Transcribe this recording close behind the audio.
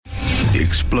The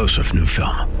explosive new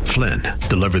film, Flynn,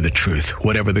 Deliver the Truth,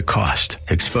 Whatever the Cost,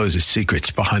 exposes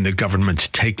secrets behind the government's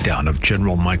takedown of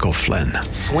General Michael Flynn.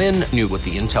 Flynn knew what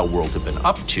the intel world had been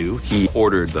up to. He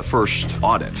ordered the first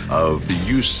audit of the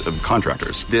use of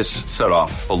contractors. This set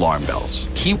off alarm bells.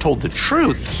 He told the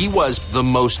truth. He was the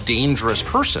most dangerous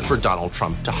person for Donald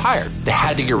Trump to hire. They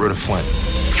had to get rid of Flynn.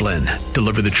 Flynn,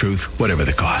 Deliver the Truth, Whatever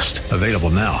the Cost. Available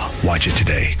now. Watch it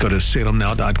today. Go to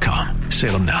salemnow.com.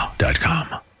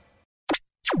 salemnow.com.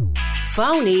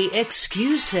 Phony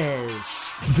excuses.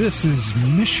 This is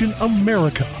Mission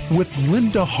America with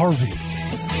Linda Harvey.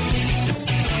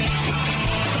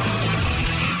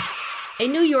 A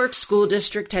New York school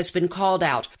district has been called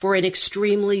out for an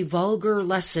extremely vulgar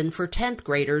lesson for 10th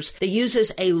graders that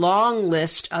uses a long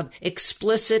list of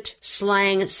explicit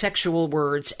slang sexual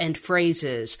words and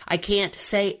phrases. I can't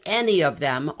say any of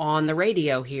them on the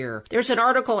radio here. There's an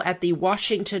article at the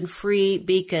Washington Free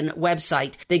Beacon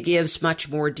website that gives much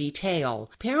more detail.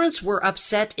 Parents were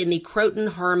upset in the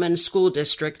Croton-Harmon School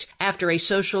District after a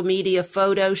social media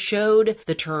photo showed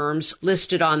the terms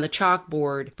listed on the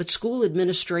chalkboard, but school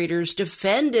administrators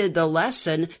defended the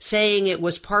lesson, saying it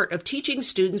was part of teaching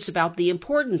students about the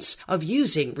importance of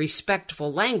using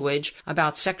respectful language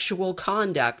about sexual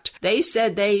conduct. They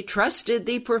said they trusted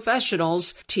the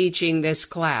professionals teaching this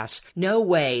class. No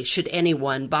way should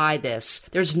anyone buy this.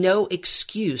 There's no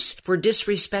excuse for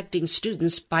disrespecting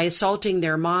students by assaulting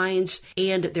their minds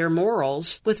and their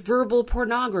morals with verbal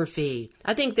pornography.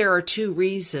 I think there are two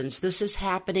reasons this is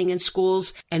happening in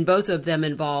schools, and both of them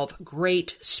involve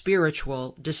great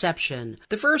spiritual deception.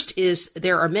 The first is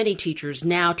there are many teachers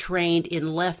now trained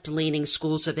in left-leaning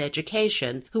schools of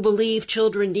education who believe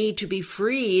children need to be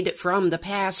freed from the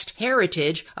past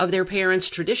heritage of their parents'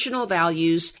 traditional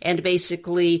values and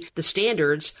basically the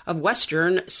standards of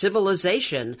Western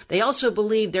civilization. They also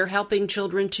believe they're helping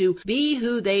children to be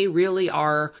who they really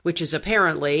are, which is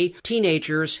apparently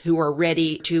teenagers who are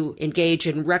ready to engage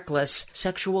in reckless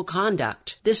sexual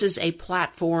conduct. This is a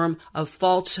platform of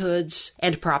falsehoods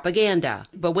and propaganda.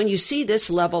 But when you see this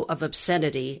level of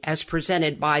obscenity as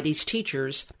presented by these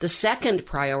teachers, the second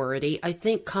priority, I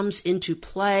think, comes into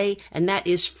play, and that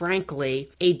is,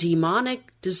 frankly, a demonic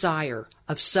desire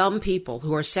of some people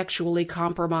who are sexually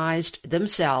compromised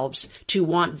themselves to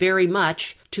want very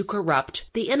much to corrupt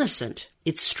the innocent.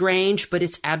 It's strange, but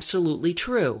it's absolutely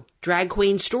true. Drag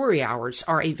queen story hours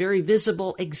are a very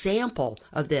visible example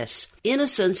of this.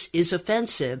 Innocence is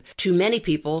offensive to many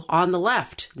people on the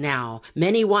left now.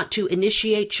 Many want to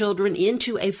initiate children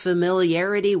into a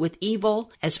familiarity with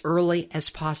evil as early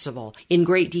as possible, in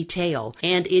great detail,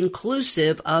 and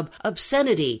inclusive of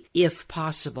obscenity, if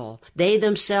possible. They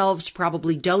themselves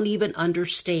probably don't even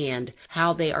understand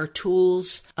how they are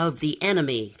tools of the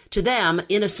enemy. To them,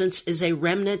 innocence is a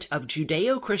remnant of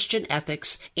Judeo-Christian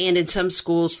ethics, and in some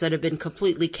schools that have been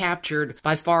completely captured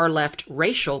by far-left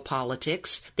racial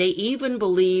politics, they even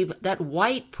believe that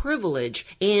white privilege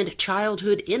and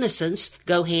childhood innocence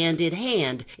go hand in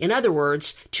hand. In other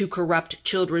words, to corrupt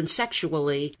children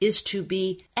sexually is to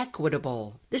be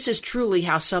equitable. This is truly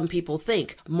how some people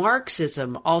think.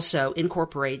 Marxism also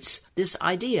incorporates this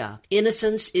idea.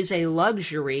 Innocence is a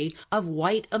luxury of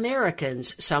white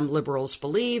Americans, some liberals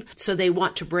believe, so they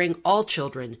want to bring all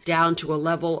children down to a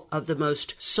level of the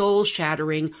most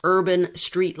soul-shattering urban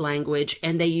street language,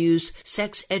 and they use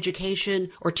sex education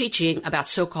or teaching about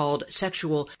so-called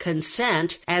sexual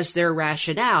consent as their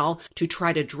rationale to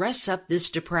try to dress up this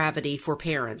depravity for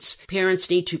parents. Parents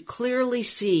need to clearly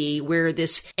see where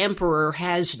this emperor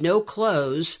has no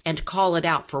clothes and call it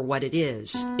out for what it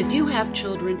is. If you have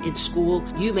children in school,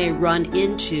 you may run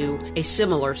into a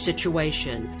similar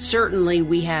situation. Certainly,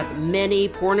 we have many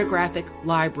pornographic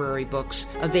library books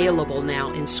available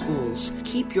now in schools.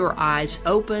 Keep your eyes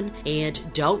open and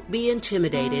don't be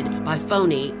intimidated by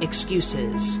phony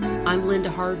excuses. I'm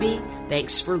Linda Harvey.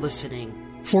 Thanks for listening.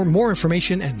 For more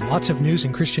information and lots of news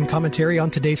and Christian commentary on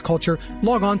today's culture,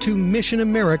 log on to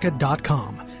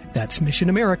missionamerica.com. That's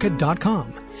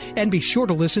missionamerica.com. And be sure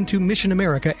to listen to Mission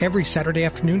America every Saturday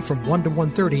afternoon from 1 to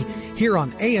 1:30 here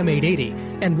on AM 880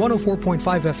 and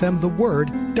 104.5 FM The Word,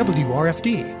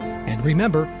 WRFD. And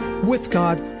remember, with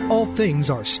God, all things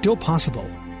are still possible.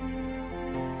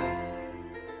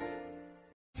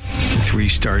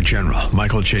 3-star General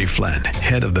Michael J. Flynn,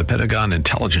 head of the Pentagon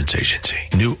Intelligence Agency,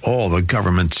 knew all the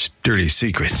government's dirty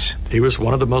secrets. He was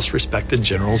one of the most respected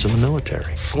generals in the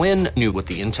military. Flynn knew what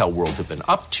the intel world had been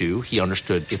up to. He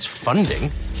understood its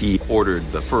funding. He ordered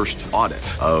the first audit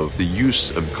of the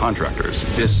use of contractors.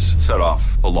 This set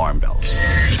off alarm bells.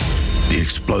 The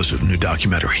explosive new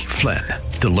documentary, Flynn,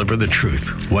 deliver the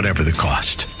truth, whatever the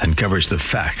cost, uncovers the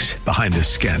facts behind this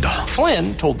scandal.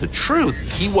 Flynn told the truth.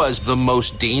 He was the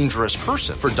most dangerous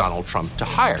person for Donald Trump to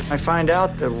hire. I find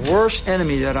out the worst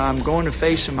enemy that I'm going to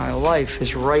face in my life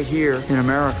is right here in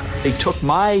America. They took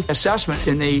my assessment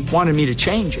and they wanted me to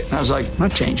change it. And I was like, I'm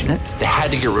not changing it. They had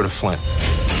to get rid of Flynn.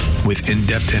 With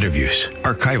in-depth interviews,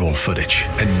 archival footage,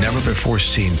 and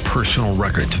never-before-seen personal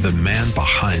records of the man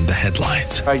behind the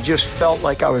headlines. I just felt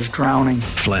like I was drowning.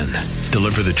 Flynn,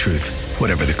 deliver the truth,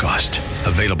 whatever the cost.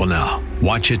 Available now.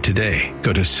 Watch it today.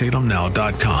 Go to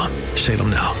salemnow.com.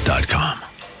 salemnow.com.